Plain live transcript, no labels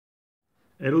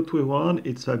Hello to everyone,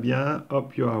 it's Fabien,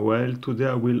 hope you are well. Today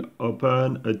I will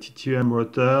open a TTM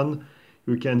return.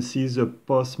 You can see the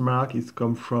postmark is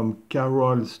come from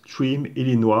Carroll Stream,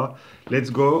 Illinois. Let's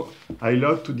go. I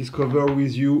love to discover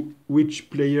with you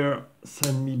which player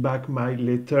sent me back my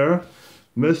letter.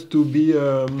 Must to be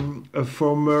a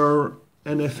former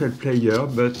NFL player,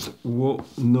 but who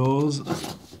knows?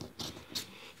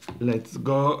 Let's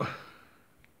go.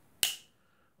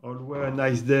 Always a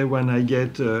nice day when I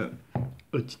get a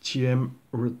TTM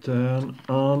return,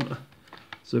 and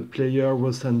the player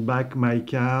who sent back my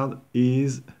card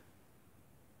is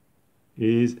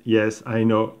yes, I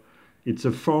know, it's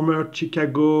a former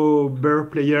Chicago Bear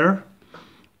player.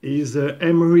 Is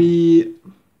Emery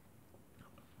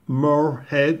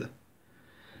Moorehead.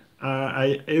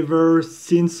 I ever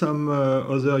seen some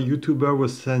other YouTuber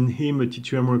was send him a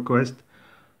TTM request.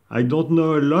 I don't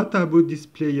know a lot about this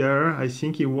player. I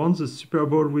think he won the Super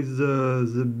Bowl with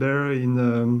the Bear in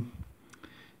the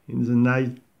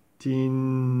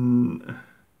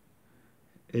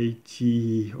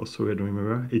 1980, also I don't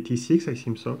remember, 86 I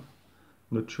think so.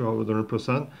 Not sure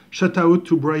 100%. Shout out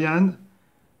to Brian,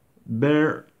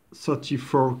 Bear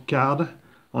 34 card.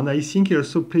 And I think he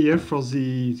also played for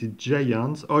the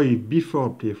Giants. Oh, he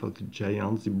before played for the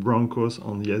Giants, the Broncos,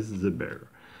 and yes, the Bear.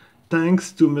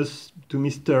 Thanks to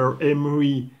Mr.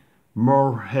 Emery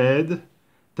Moorehead.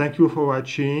 Thank you for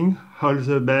watching. All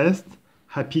the best.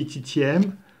 Happy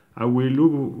TTM. I will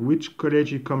look which college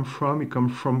he come from. He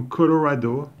comes from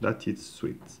Colorado. That is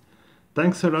sweet.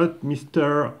 Thanks a lot,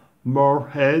 Mr.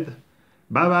 Moorehead.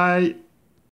 Bye-bye.